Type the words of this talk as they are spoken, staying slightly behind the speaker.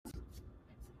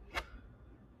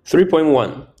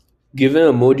3.1. Given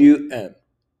a module M,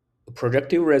 a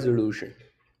projective resolution.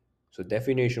 So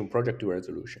definition of projective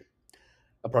resolution.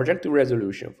 A projective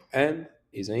resolution of M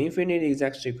is an infinite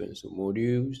exact sequence of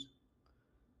modules.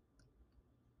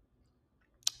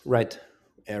 Right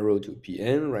arrow to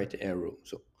Pn, right arrow.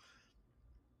 So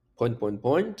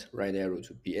point, right arrow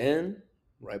to Pn,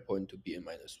 right point to Pn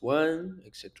minus 1,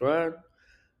 etc.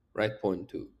 Right point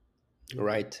to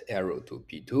right arrow to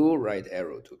P2, right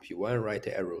arrow to P1, right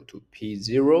arrow to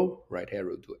P0, right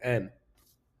arrow to M,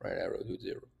 right arrow to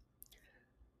 0.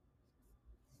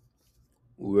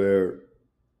 Where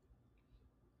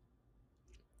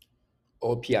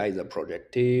OPI is a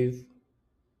projective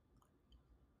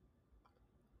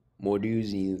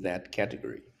modules in that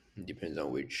category. It depends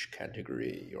on which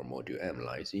category your module M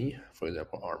lies in. For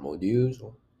example, R modules,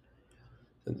 or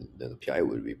then the PI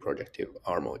would be projective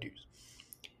R modules.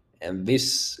 And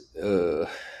this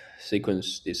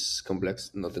sequence, this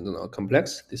complex, not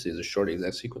complex. This is a short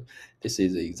exact sequence. This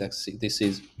is the exact.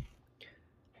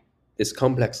 This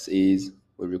complex is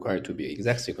will require to be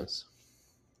exact sequence.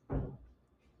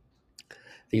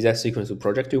 The exact sequence of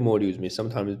projective modules may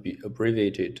sometimes be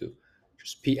abbreviated to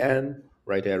just Pn,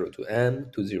 right arrow to M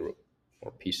to 0,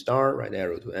 or P star, right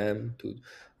arrow to M to,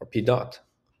 or P dot,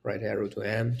 right arrow to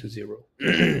M to 0.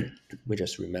 We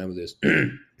just remember this.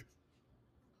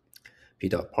 P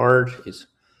dot part is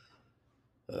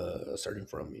starting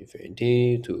from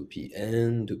infinity to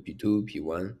Pn to P2,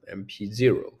 P1, and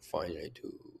P0, finally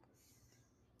to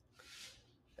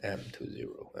M to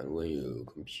 0. And when you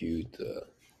compute the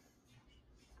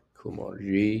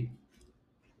cohomology,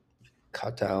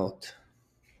 cut out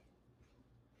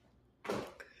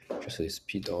just this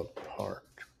P dot part.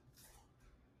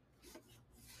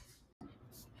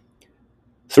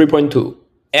 3.2.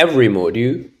 Every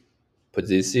module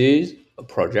possesses a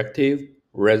projective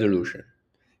resolution.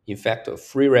 In fact, a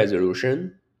free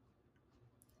resolution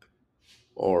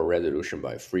or resolution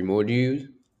by free modules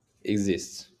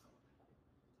exists.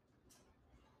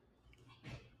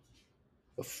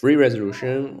 A free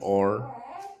resolution or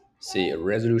say a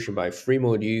resolution by free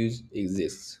modules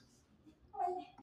exists.